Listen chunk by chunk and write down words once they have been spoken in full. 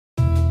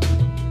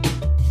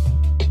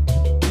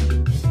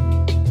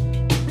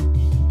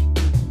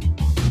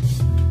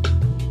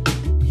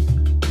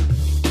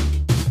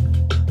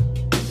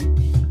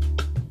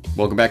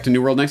Welcome back to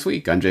New World Next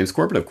Week. I'm James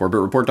Corbett of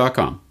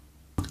CorbettReport.com.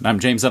 And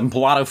I'm James Evan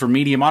Pilato from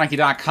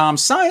MediaMonarchy.com.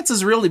 Science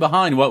is really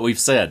behind what we've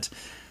said.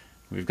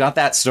 We've got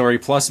that story,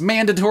 plus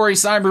mandatory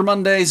Cyber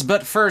Mondays,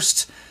 but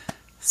first,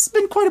 it's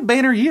been quite a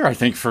banner year, I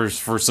think, for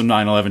some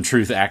 9/11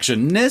 truth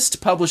action.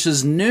 NIST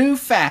publishes new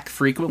FAQ,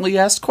 frequently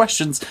asked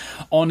questions,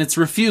 on its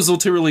refusal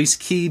to release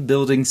key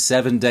Building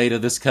 7 data.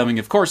 This coming,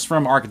 of course,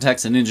 from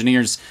architects and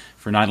engineers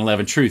for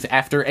 9/11 truth.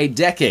 After a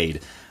decade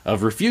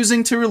of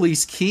refusing to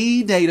release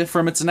key data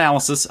from its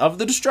analysis of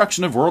the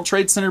destruction of World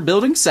Trade Center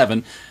Building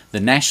 7, the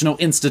National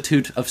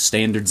Institute of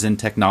Standards and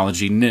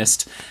Technology,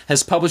 NIST,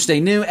 has published a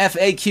new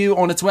FAQ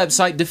on its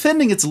website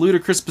defending its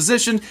ludicrous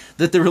position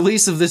that the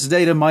release of this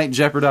data might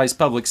jeopardize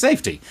public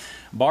safety.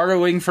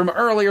 Borrowing from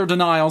earlier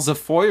denials of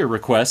FOIA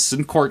requests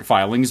and court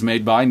filings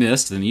made by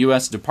NIST and the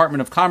U.S. Department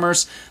of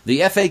Commerce,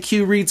 the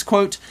FAQ reads,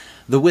 quote,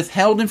 "The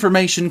withheld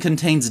information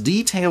contains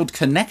detailed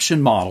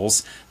connection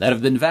models that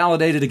have been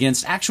validated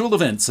against actual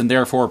events and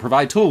therefore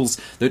provide tools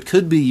that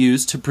could be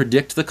used to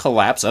predict the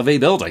collapse of a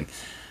building.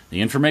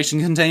 The information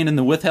contained in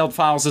the withheld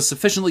files is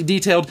sufficiently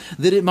detailed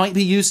that it might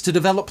be used to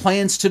develop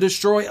plans to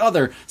destroy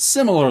other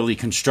similarly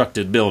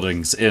constructed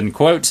buildings," end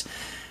quote.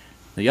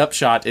 The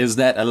upshot is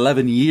that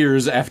 11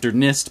 years after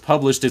NIST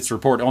published its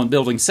report on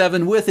Building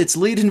 7, with its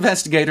lead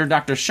investigator,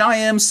 Dr.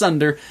 Shyam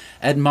Sunder,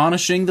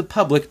 admonishing the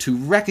public to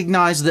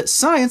recognize that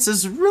science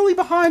is really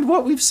behind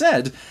what we've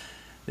said,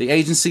 the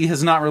agency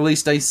has not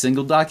released a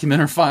single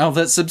document or file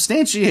that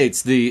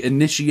substantiates the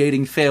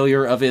initiating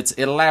failure of its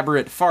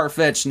elaborate,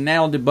 far-fetched,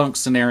 now-debunked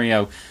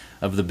scenario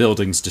of the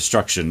building's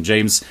destruction.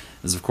 James,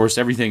 as of course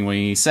everything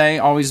we say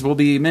always will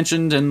be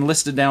mentioned and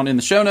listed down in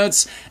the show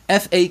notes.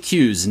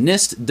 FAQs,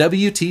 NIST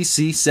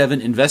WTC7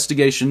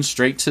 investigation,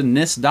 straight to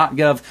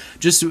NIST.gov.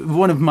 Just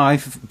one of my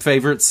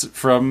favorites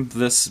from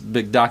this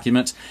big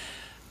document.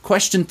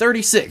 Question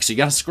 36. You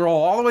gotta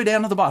scroll all the way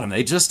down to the bottom.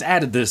 They just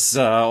added this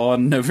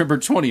on November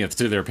 20th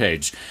to their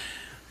page.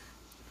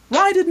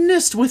 Why did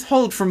NIST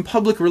withhold from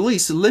public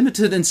release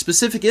limited and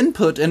specific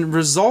input and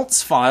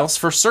results files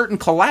for certain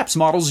collapse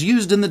models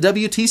used in the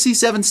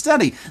WTC7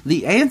 study?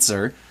 The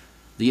answer: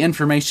 the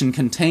information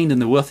contained in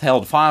the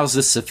withheld files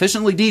is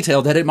sufficiently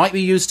detailed that it might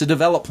be used to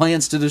develop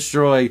plans to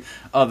destroy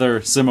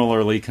other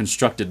similarly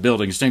constructed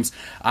buildings. James,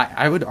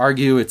 I would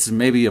argue it's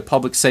maybe a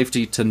public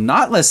safety to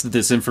not let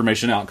this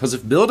information out, because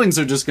if buildings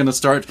are just going to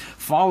start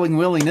falling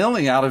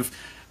willy-nilly out of,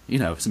 you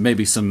know,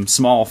 maybe some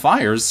small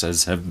fires,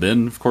 as have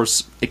been, of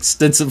course,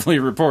 extensively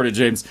reported,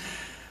 James.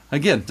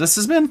 Again, this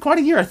has been quite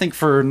a year, I think,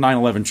 for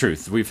 9/11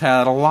 truth. We've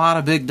had a lot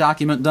of big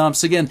document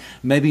dumps. Again,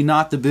 maybe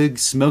not the big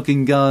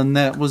smoking gun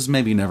that was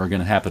maybe never going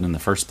to happen in the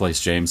first place,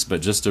 James,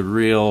 but just a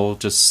real,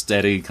 just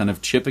steady kind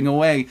of chipping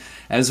away,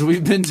 as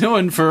we've been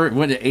doing for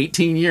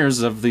 18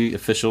 years of the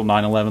official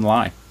 9/11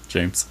 lie,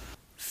 James.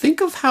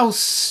 Think of how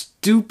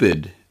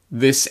stupid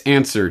this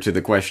answer to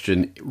the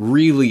question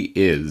really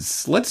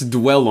is. Let's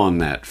dwell on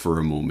that for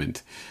a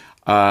moment.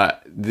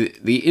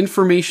 The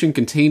information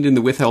contained in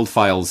the withheld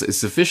files is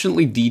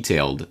sufficiently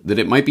detailed that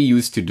it might be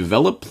used to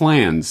develop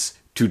plans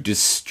to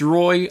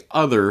destroy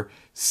other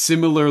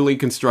similarly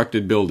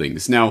constructed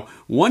buildings. Now,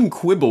 one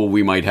quibble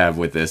we might have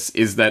with this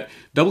is that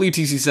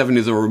WTC7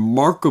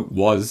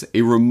 was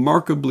a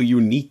remarkably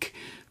unique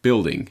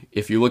building.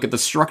 If you look at the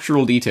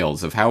structural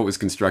details of how it was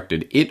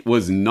constructed, it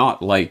was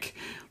not like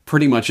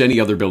pretty much any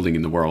other building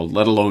in the world,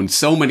 let alone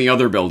so many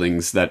other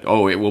buildings that,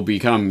 oh, it will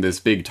become this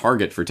big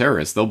target for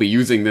terrorists. They'll be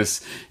using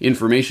this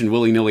information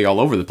willy-nilly all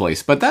over the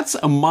place. But that's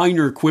a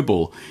minor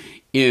quibble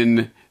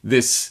in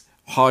this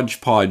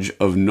hodgepodge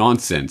of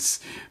nonsense.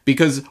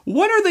 Because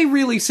what are they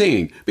really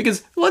saying?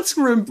 Because let's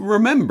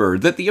remember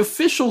that the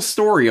official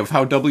story of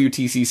how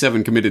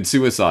WTC7 committed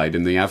suicide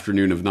in the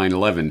afternoon of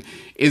 9/11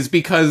 is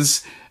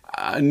because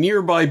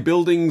nearby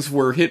buildings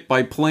were hit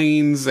by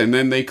planes, and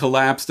then they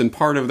collapsed, and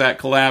part of that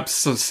collapse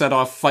set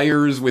off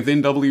fires within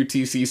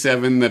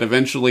WTC7 that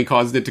eventually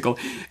caused it to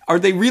collapse. Are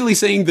they really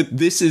saying that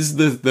this is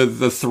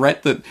the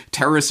threat, that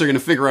terrorists are going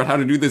to figure out how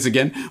to do this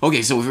again?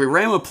 Okay, so if we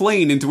ram a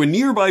plane into a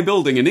nearby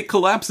building and it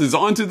collapses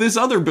onto this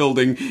other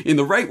building in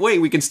the right way,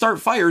 we can start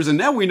fires, and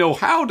now we know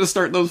how to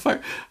start those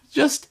fires.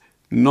 Just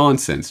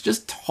nonsense.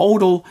 Just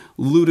total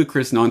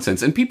ludicrous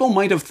nonsense. And people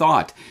might have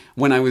thought,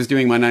 when I was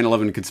doing my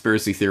 9/11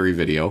 conspiracy theory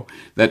video,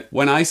 that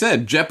when I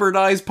said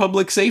jeopardize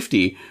public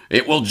safety,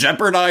 it will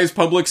jeopardize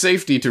public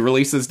safety to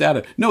release this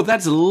data. No,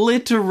 that's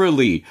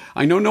literally,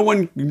 I know no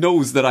one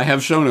knows that I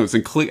have show notes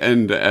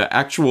and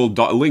actual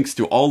links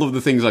to all of the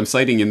things I'm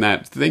citing in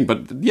that thing,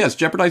 but yes,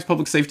 jeopardize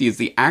public safety is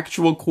the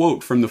actual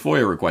quote from the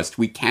FOIA request.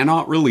 We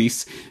cannot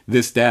release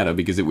this data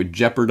because it would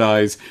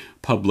jeopardize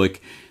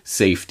public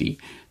safety.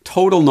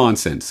 Total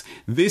nonsense.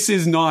 This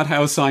is not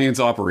how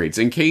science operates.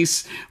 In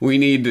case we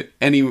need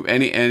any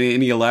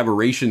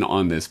elaboration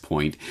on this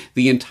point,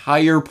 the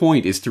entire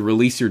point is to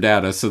release your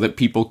data so that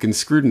people can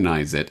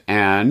scrutinize it.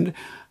 And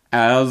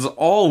as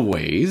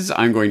always,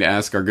 I'm going to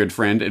ask our good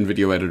friend and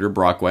video editor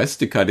Brock West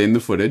to cut in the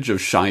footage of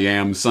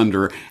Shyam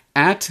Sunder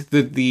at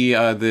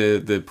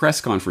the press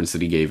conference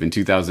that he gave in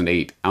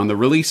 2008 on the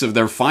release of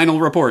their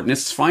final report,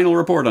 NIST's final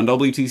report on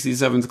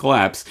WTC7's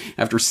collapse,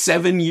 after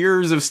 7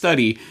 years of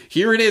study.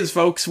 Here it is,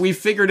 folks. We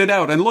figured it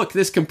out. And look,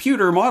 this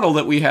computer model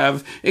that we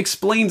have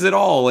explains it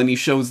all. And he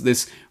shows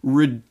this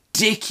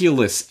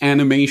ridiculous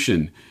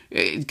animation,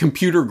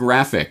 computer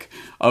graphic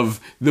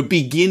of the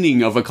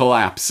beginning of a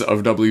collapse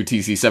of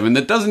WTC7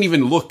 that doesn't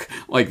even look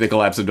like the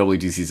collapse of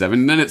WTC7,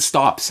 and then it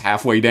stops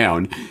halfway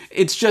down.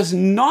 It's just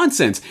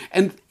nonsense.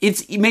 And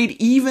it's made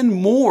even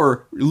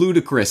more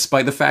ludicrous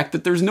by the fact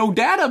that there's no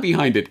data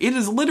behind it. It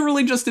is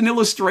literally just an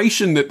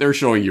illustration that they're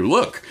showing you.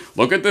 Look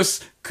at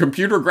this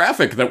computer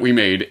graphic that we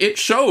made. It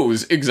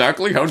shows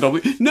exactly how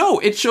No,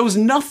 it shows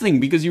nothing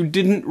because you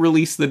didn't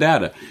release the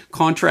data.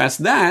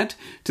 Contrast that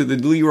to the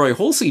Leroy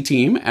Hulsey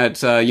team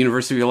at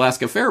University of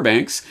Alaska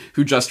Fairbanks,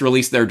 who just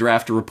released their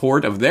draft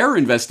report of their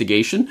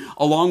investigation,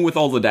 along with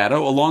all the data,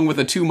 along with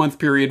a 2-month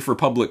period for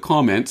public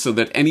comment, so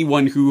that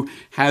anyone who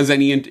has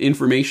any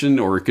information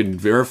or could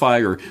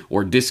verify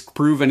or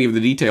disprove any of the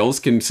details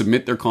can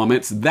submit their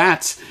comments.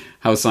 That's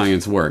how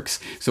science works.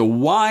 So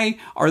why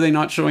are they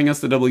not showing us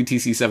the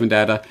WTC7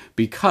 data?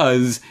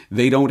 Because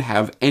they don't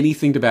have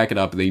anything to back it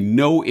up. They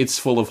know it's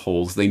full of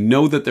holes. They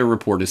know that their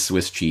report is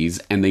Swiss cheese,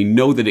 and they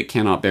know that it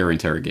cannot bear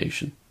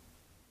interrogation.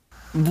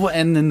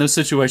 And in those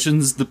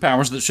situations, the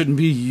powers that shouldn't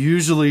be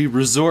usually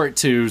resort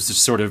to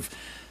sort of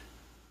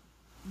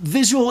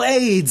visual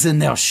aids, and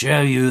they'll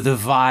show you the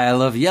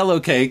vial of yellow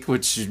cake,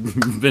 which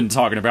we've been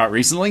talking about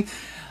recently.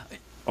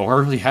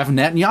 Or you have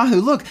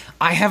Netanyahu, look,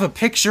 I have a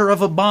picture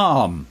of a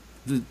bomb.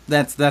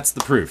 That's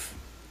the proof.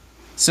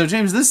 So,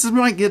 James, this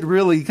might get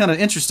really kind of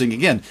interesting.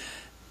 Again,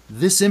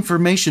 this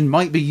information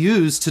might be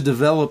used to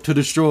develop to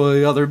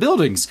destroy other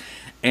buildings.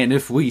 And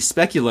if we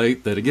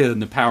speculate that, again,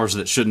 the powers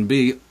that shouldn't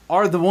be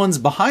are the ones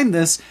behind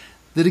this,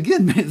 that,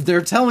 again,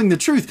 they're telling the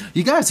truth.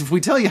 You guys, if we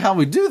tell you how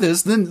we do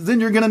this, then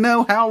you're going to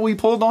know how we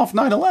pulled off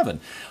 9/11.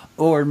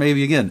 Or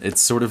maybe, again,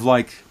 it's sort of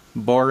like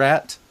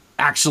Borat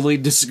actually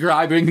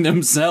describing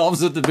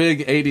themselves at the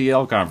big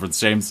ADL conference,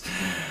 James.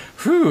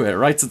 Whew, it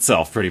writes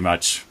itself pretty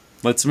much.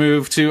 Let's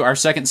move to our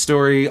second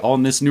story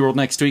on this New World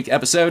Next Week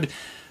episode.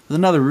 With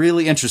another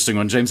really interesting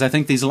one, James. I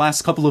think these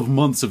last couple of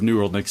months of New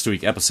World Next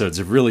Week episodes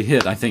have really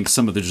hit, I think,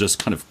 some of the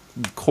just kind of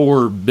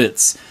core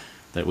bits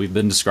that we've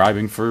been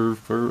describing for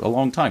a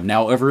long time.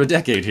 Now over a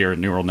decade here at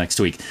New World Next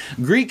Week.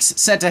 Greeks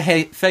set to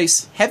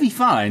face heavy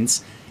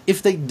fines if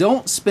they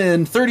don't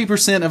spend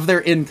 30% of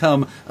their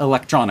income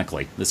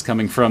electronically. This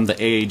coming from The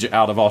Age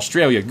out of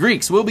Australia.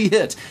 Greeks will be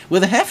hit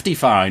with a hefty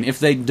fine if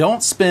they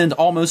don't spend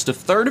almost a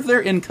third of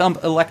their income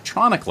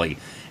electronically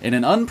in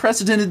an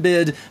unprecedented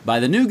bid by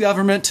the new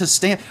government to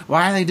stamp...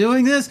 Why are they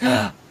doing this?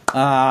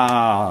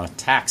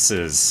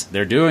 Taxes.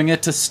 They're doing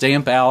it to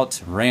stamp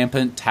out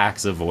rampant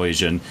tax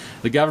evasion.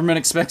 The government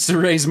expects to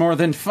raise more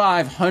than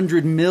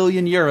 500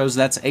 million euros,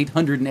 that's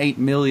 808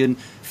 million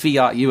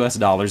fiat US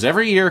dollars,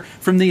 every year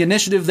from the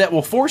initiative that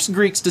will force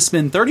Greeks to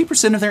spend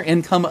 30% of their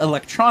income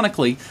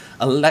electronically,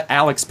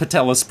 Alex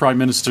Patelis, Prime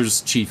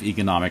Minister's chief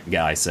economic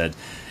guy, said.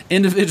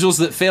 Individuals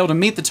that fail to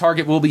meet the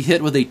target will be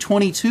hit with a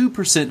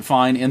 22%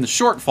 fine in the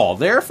shortfall.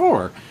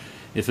 Therefore,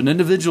 if an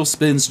individual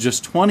spends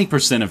just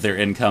 20% of their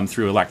income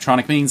through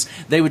electronic means,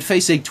 they would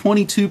face a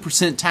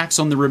 22% tax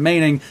on the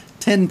remaining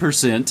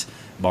 10%,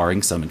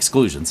 barring some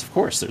exclusions. Of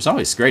course, there's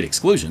always great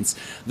exclusions.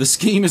 The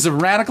scheme is a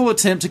radical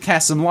attempt to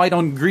cast some light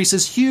on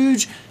Greece's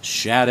huge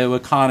shadow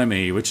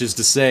economy, which is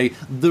to say,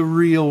 the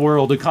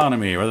real-world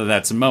economy, whether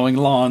that's mowing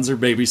lawns or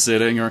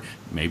babysitting or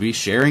maybe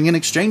sharing and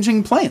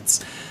exchanging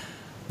plants.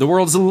 The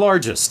world's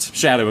largest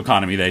shadow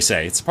economy, they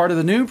say. It's part of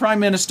the new Prime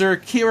Minister,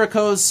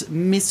 Kyriakos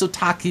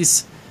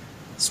Mitsotakis'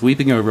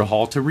 sweeping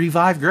overhaul to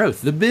revive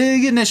growth. The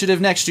big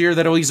initiative next year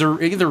that'll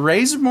either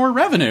raise more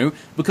revenue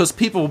because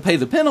people will pay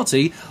the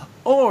penalty,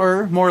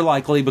 or, more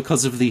likely,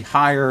 because of the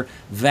higher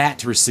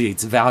VAT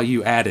receipts,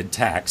 value-added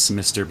tax,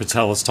 Mr.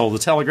 Patelis told The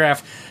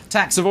Telegraph.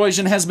 Tax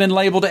evasion has been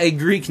labeled a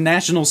Greek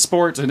national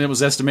sport, and it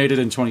was estimated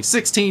in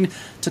 2016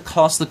 to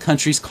cost the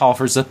country's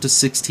coffers up to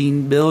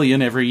 $16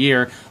 billion every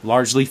year,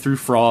 largely through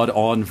fraud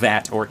on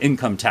VAT or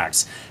income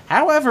tax.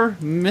 However,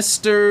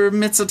 Mr.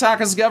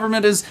 Mitsotakis'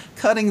 government is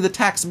cutting the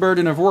tax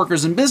burden of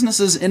workers and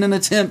businesses in an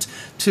attempt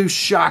to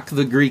shock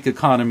the Greek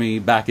economy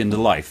back into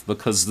life,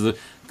 because the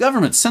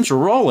government's central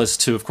role is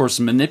to, of course,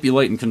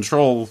 manipulate and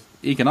control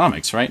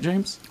economics, right,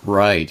 James?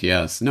 Right,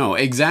 yes. No,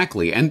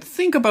 exactly. And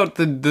think about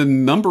the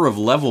number of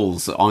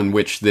levels on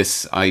which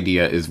this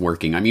idea is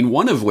working. I mean,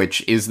 one of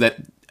which is that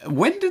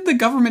when did the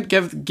government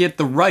get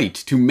the right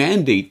to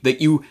mandate that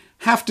you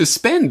have to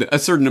spend a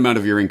certain amount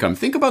of your income?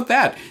 Think about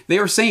that. They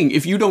are saying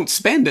if you don't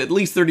spend at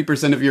least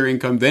 30% of your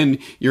income, then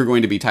you're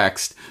going to be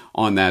taxed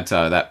on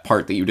that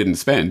part that you didn't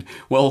spend.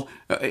 Well,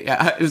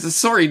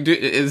 sorry,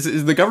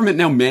 is the government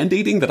now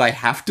mandating that I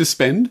have to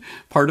spend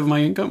part of my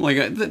income?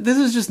 Like, this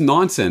is just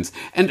nonsense.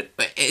 And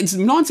it's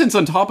nonsense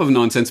on top of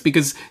nonsense,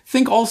 because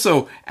think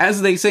also,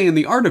 as they say in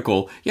the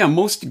article, yeah,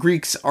 most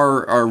Greeks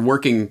are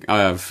working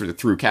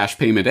through cash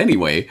payment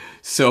anyway,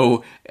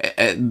 so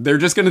they're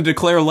just going to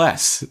declare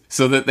less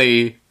so that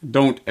they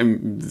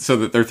so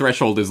that their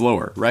threshold is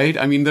lower, right?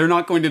 I mean, they're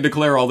not going to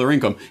declare all their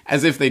income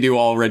as if they do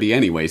already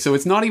anyway. So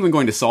it's not even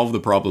going to solve the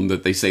problem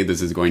that they say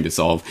this is going to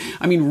solve.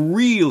 I mean,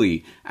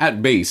 really,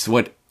 at base,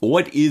 what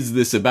is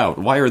this about?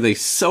 Why are they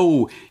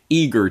so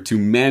eager to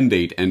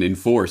mandate and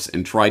enforce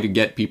and try to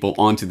get people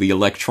onto the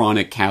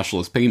electronic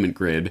cashless payment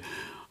grid?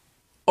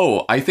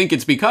 Oh, I think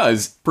it's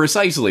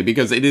precisely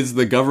because it is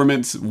the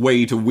government's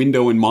way to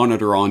window and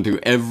monitor onto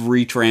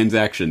every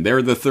transaction.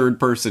 They're the third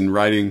person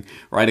riding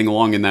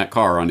along in that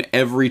car on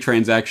every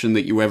transaction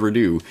that you ever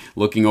do,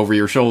 looking over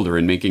your shoulder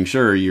and making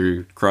sure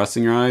you're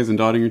crossing your I's and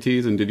dotting your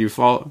T's. And did you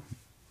fall?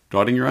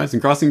 Dotting your I's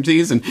and crossing your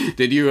T's, and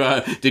did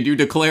you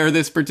declare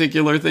this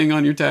particular thing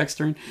on your tax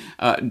return?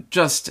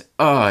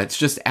 It's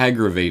just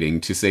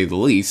aggravating to say the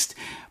least.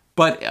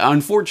 But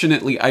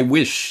unfortunately, I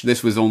wish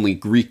this was only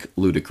Greek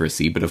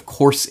ludicrousy, but of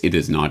course it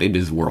is not. It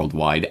is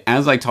worldwide.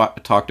 As I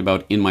talked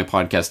about in my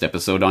podcast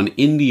episode on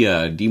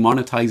India,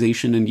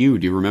 demonetization and you.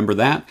 Do you remember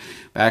that?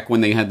 Back when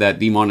they had that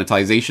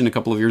demonetization a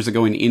couple of years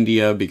ago in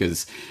India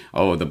because,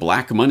 the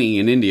black money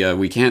in India,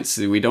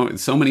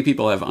 so many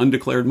people have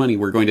undeclared money.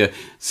 We're going to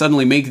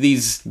suddenly make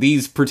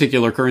these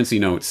particular currency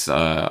notes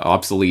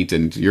obsolete,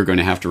 and you're going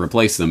to have to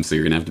replace them. So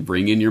you're going to have to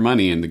bring in your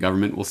money and the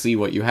government will see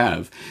what you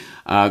have.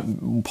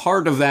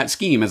 Part of that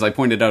scheme, as I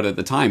pointed out at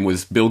the time,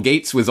 was Bill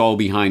Gates was all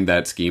behind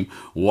that scheme.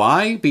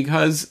 Why?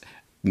 Because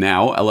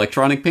now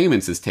electronic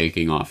payments is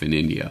taking off in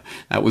India.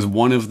 That was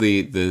one of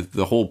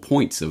the whole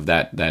points of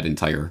that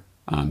entire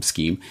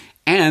scheme.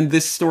 And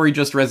this story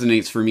just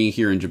resonates for me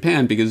here in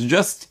Japan because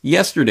just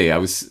yesterday I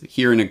was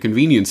here in a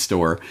convenience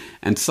store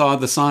and saw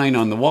the sign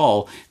on the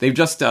wall. They've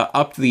just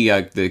upped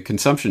the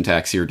consumption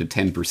tax here to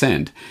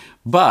 10%.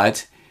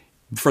 But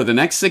for the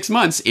next 6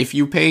 months, if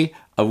you pay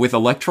with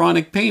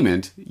electronic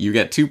payment, you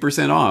get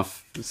 2%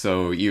 off.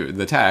 So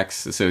the tax.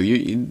 So so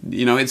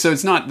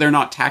it's not, they're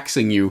not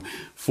taxing you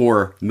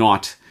for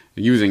not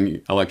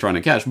using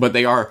electronic cash, but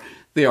they are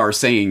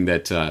saying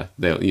that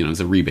it's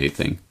a rebate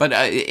thing. But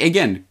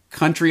again,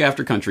 country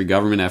after country,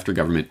 government after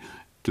government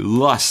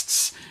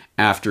lusts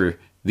after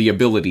the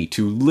ability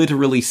to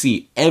literally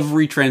see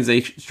every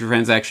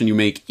transaction you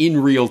make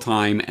in real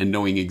time and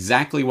knowing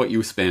exactly what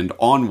you spend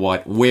on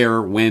what,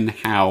 where, when,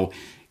 how.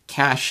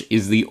 Cash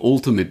is the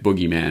ultimate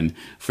boogeyman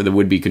for the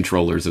would-be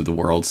controllers of the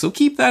world. So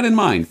keep that in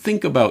mind.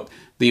 Think about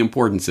the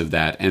importance of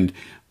that and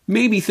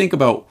maybe think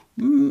about,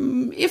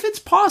 if it's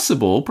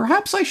possible,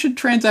 perhaps I should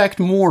transact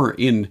more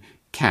in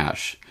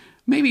cash.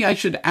 Maybe I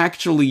should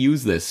actually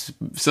use this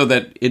so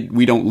that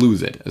we don't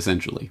lose it,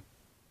 essentially.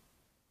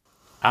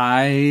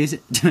 I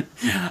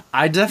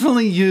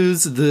definitely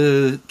use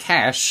the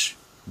cash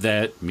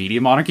that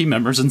Media Monarchy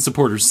members and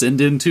supporters send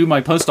into my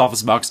post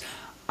office box.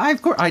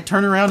 I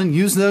turn around and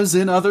use those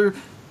in other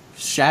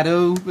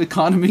shadow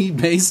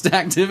economy-based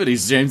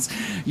activities, James.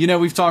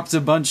 We've talked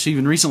a bunch,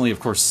 even recently, of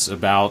course,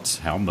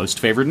 about how Most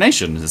Favored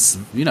Nation is,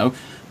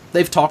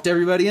 they've talked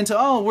everybody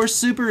into, we're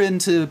super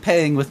into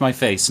paying with my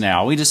face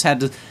now. We just had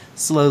to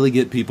slowly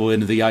get people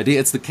into the idea.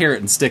 It's the carrot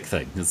and stick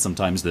thing.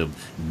 Sometimes they'll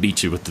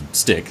beat you with the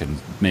stick and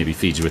maybe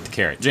feed you with the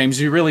carrot. James,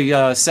 you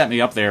really set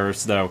me up there,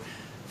 though,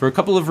 for a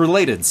couple of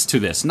relateds to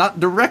this. Not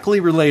directly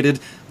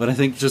related, but I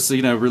think just,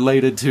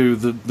 related to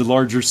the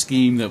larger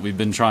scheme that we've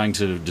been trying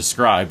to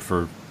describe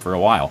for a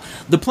while.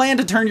 The plan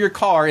to turn your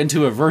car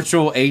into a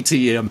virtual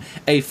ATM,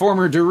 a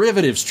former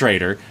derivatives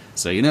trader,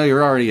 so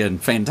you're already in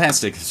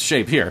fantastic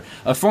shape here,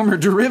 a former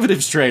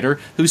derivatives trader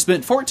who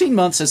spent 14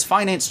 months as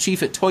finance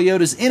chief at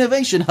Toyota's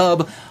Innovation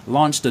Hub,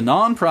 launched a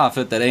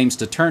nonprofit that aims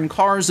to turn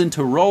cars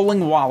into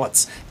rolling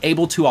wallets,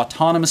 able to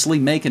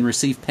autonomously make and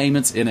receive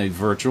payments in a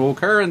virtual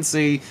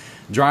currency.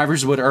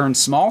 Drivers would earn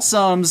small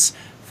sums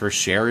for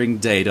sharing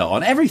data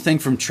on everything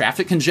from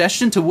traffic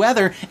congestion to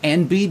weather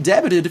and be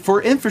debited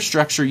for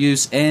infrastructure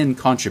use and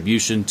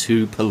contribution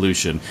to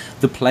pollution.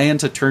 The plan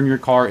to turn your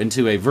car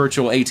into a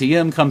virtual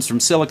ATM comes from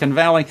Silicon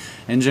Valley.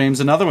 And James,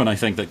 another one I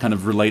think that kind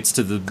of relates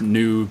to the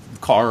new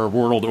car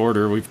world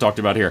order we've talked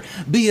about here.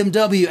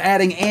 BMW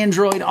adding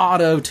Android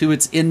Auto to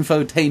its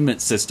infotainment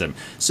system.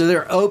 So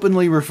they're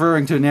openly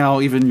referring to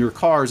now even your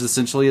cars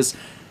essentially as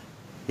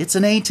it's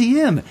an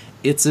ATM.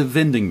 It's a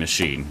vending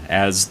machine,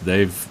 as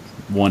they've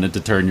wanted to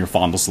turn your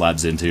fondle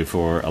slabs into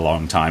for a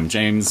long time.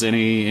 James,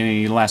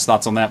 any last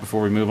thoughts on that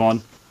before we move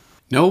on?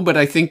 No, but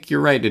I think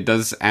you're right. It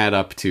does add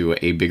up to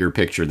a bigger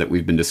picture that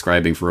we've been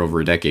describing for over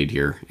a decade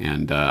here.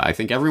 And I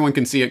think everyone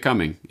can see it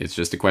coming. It's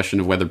just a question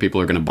of whether people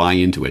are going to buy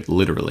into it,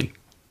 literally.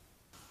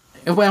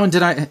 Well, and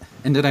did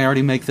I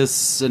already make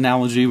this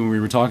analogy when we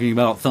were talking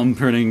about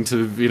thumbprinting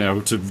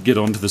to get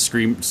onto the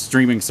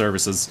streaming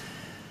services?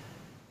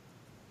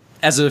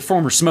 As a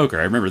former smoker,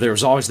 I remember there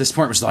was always this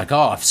point where it's like,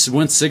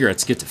 once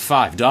cigarettes get to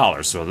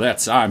 $5,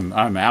 so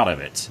I'm out of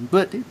it.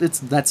 But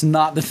that's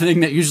not the thing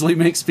that usually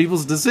makes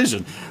people's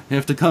decision. They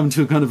have to come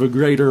to kind of a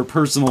greater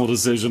personal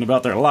decision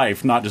about their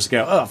life, not just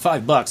go,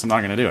 $5, I'm not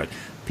going to do it.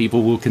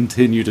 People will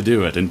continue to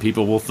do it, and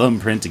people will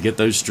thumbprint to get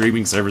those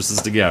streaming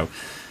services to go.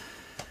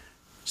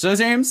 So,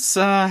 James,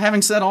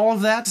 having said all of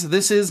that,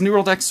 this is New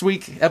World Next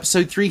Week,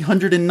 episode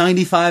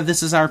 395.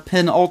 This is our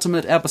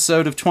penultimate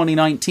episode of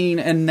 2019,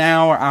 and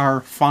now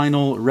our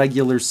final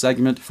regular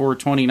segment for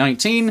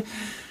 2019.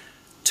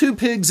 2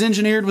 pigs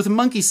engineered with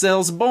monkey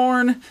cells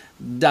born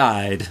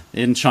died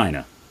in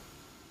China.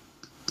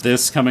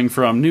 This coming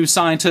from New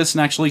Scientist,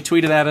 and actually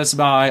tweeted at us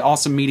by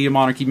awesome Media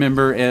Monarchy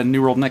member and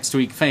New World Next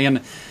Week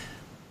fan,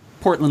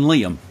 Portland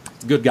Liam.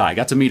 Good guy.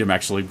 Got to meet him,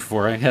 actually,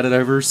 before I headed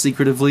over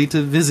secretively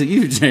to visit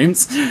you,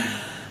 James.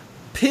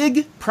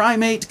 Pig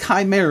primate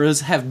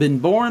chimeras have been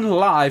born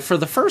live for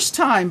the first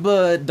time,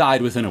 but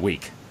died within a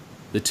week.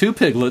 The 2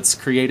 piglets,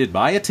 created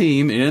by a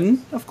team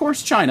in, of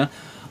course, China,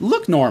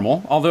 look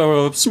normal,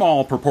 although a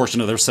small proportion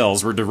of their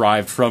cells were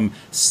derived from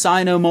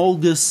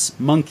cynomolgus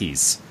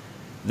monkeys.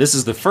 This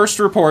is the first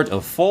report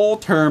of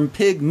full-term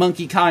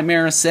pig-monkey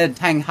chimera, said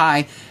Tang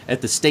Hai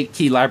at the State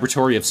Key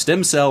Laboratory of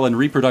Stem Cell and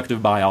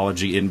Reproductive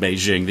Biology in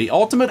Beijing. The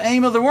ultimate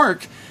aim of the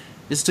work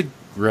is to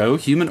grow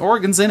human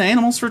organs in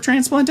animals for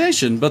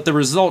transplantation, but the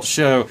results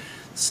show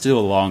still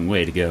a long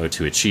way to go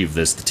to achieve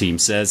this, the team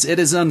says. It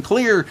is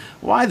unclear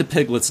why the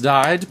piglets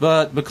died,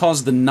 but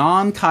because the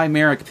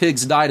non-chimeric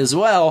pigs died as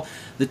well,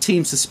 the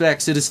team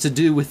suspects it is to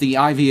do with the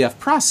IVF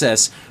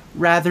process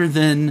rather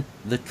than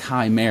the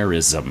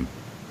chimerism.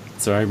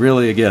 So I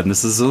really, again,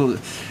 it's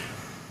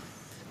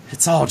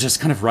all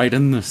just kind of right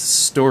in the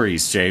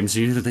stories, James.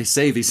 They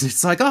say these,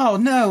 it's like, oh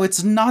no,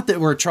 it's not that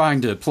we're trying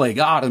to play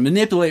God and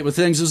manipulate with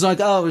things. It's like,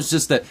 oh, it's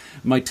just that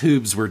my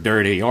tubes were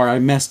dirty, or I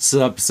messed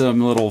up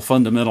some little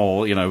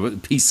fundamental,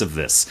 piece of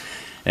this.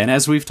 And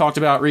as we've talked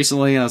about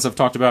recently, and as I've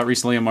talked about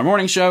recently on my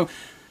morning show,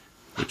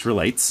 which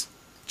relates,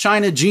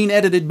 China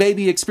gene-edited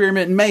baby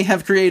experiment may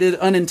have created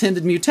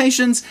unintended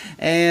mutations,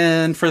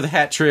 and for the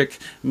hat trick,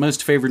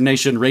 most favored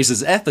nation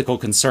raises ethical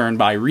concern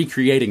by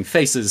recreating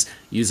faces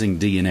using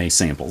DNA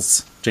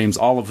samples. James,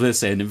 all of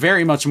this and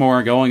very much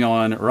more going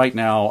on right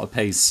now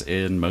apace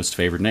in most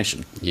favored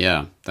nation.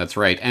 Yeah, that's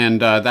right. And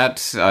that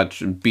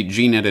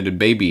gene-edited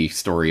baby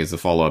story is a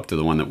follow-up to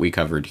the one that we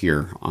covered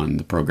here on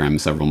the program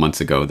several months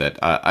ago,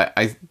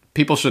 that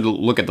people should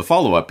look at the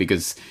follow-up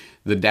because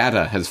the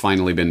data has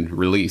finally been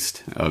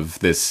released of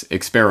this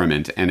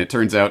experiment, and it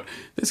turns out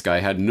this guy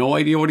had no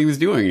idea what he was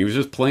doing. He was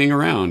just playing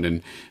around,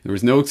 and there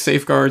was no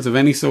safeguards of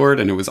any sort,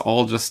 and it was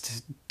all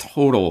just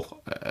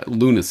total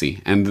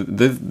lunacy.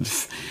 And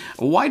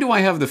why do I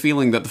have the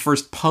feeling that the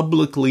first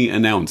publicly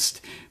announced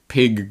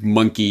pig,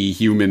 monkey,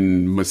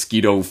 human,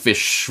 mosquito,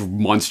 fish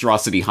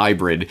monstrosity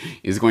hybrid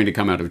is going to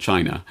come out of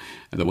China,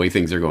 the way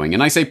things are going?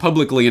 And I say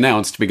publicly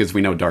announced because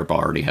we know DARPA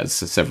already has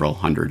several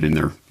hundred in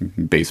their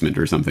basement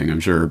or something, I'm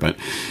sure. But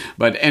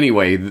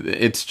anyway,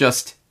 it's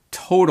just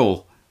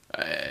total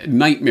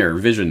nightmare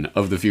vision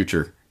of the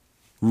future.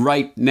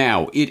 Right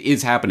now, it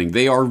is happening.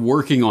 They are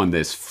working on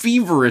this,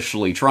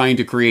 feverishly trying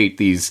to create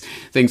these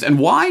things. And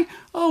why?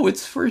 Oh,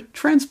 it's for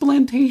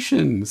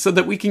transplantation, so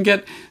that we can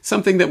get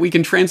something that we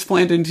can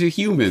transplant into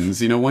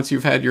humans. Once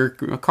you've had your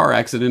car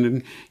accident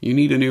and you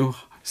need a new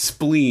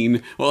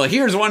spleen. Well,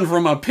 here's one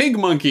from a pig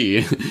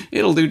monkey.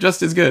 It'll do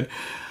just as good.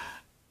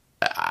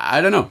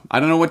 I don't know. I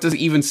don't know what to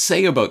even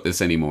say about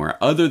this anymore,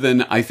 other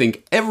than I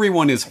think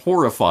everyone is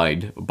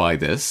horrified by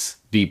this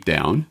deep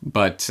down.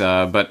 But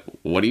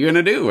what are you going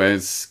to do?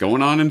 It's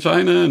going on in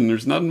China, and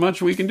there's not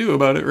much we can do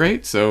about it,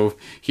 right? So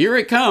here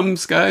it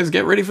comes, guys.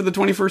 Get ready for the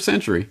 21st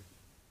century.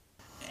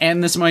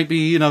 And this might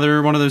be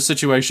another one of those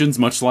situations,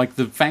 much like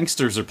the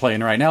Fanksters are playing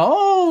right now.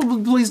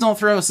 Oh, please don't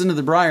throw us into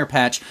the briar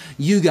patch.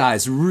 You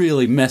guys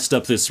really messed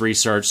up this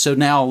research, so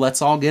now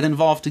let's all get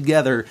involved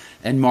together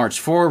and march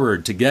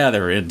forward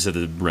together into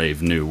the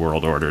brave new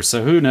world order.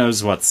 So who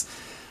knows what's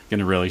going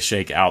to really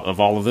shake out of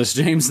all of this,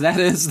 James. That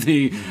is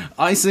the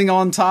icing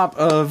on top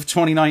of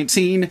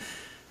 2019,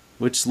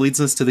 which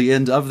leads us to the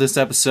end of this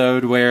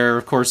episode where,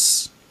 of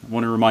course, I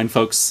want to remind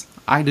folks,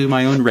 I do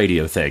my own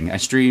radio thing. I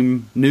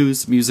stream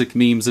news, music,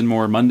 memes, and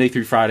more Monday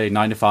through Friday,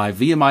 9 to 5,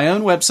 via my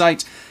own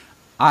website.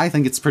 I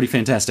think it's pretty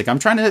fantastic. I'm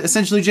trying to,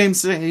 essentially,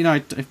 James,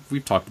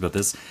 we've talked about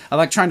this. I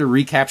like trying to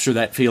recapture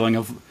that feeling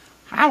of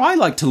how I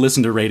like to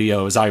listen to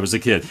radio as I was a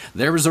kid.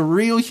 There was a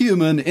real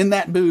human in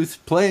that booth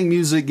playing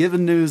music,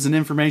 giving news and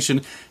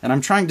information, and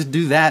I'm trying to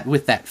do that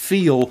with that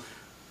feel,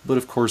 but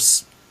of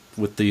course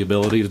with the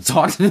ability to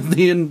talk to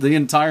the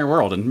entire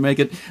world and make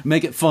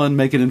it fun,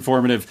 make it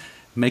informative,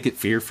 make it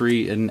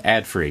fear-free and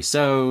ad-free.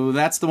 So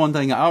that's the one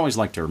thing I always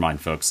like to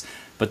remind folks.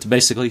 But to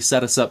basically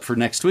set us up for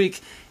next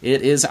week,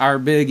 it is our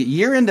big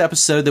year-end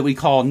episode that we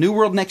call New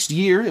World Next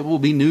Year. It will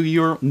be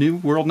New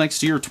World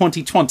Next Year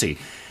 2020.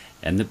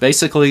 And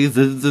basically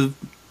the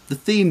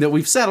theme that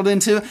we've settled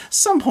into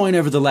some point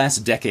over the last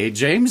decade,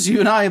 James, you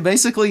and I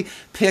basically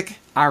pick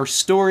our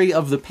story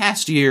of the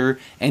past year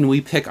and we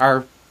pick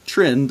our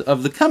trend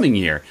of the coming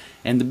year.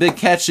 And the big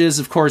catch is,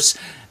 of course,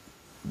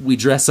 we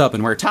dress up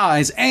and wear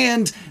ties,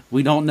 and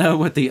we don't know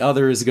what the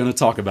other is going to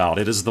talk about.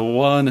 It is the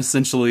one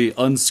essentially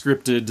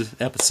unscripted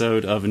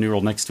episode of A New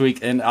World Next Week,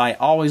 and I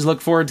always look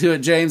forward to it,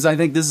 James. I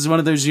think this is one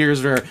of those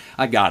years where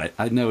I got it.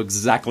 I know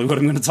exactly what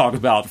I'm going to talk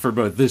about for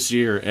both this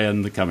year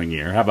and the coming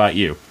year. How about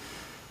you?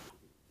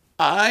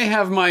 I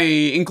have my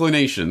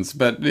inclinations,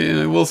 but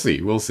we'll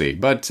see. We'll see.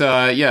 But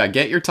yeah,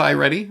 get your tie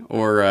ready,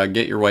 or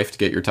get your wife to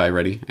get your tie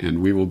ready,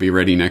 and we will be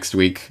ready next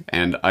week.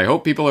 And I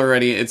hope people are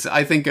ready. It's,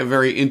 I think, a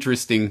very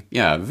interesting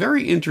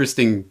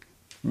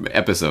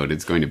episode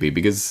it's going to be,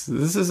 because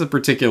this is a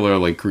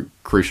particularly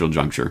crucial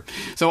juncture.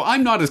 So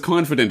I'm not as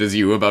confident as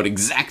you about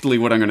exactly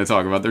what I'm going to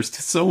talk about. There's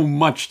so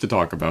much to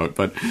talk about,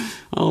 but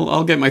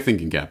I'll get my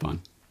thinking cap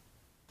on.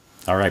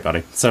 All right,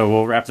 buddy. So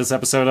we'll wrap this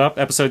episode up.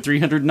 Episode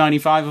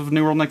 395 of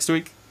New World next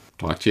week.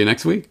 Talk to you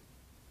next week.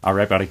 All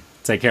right, buddy.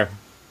 Take care.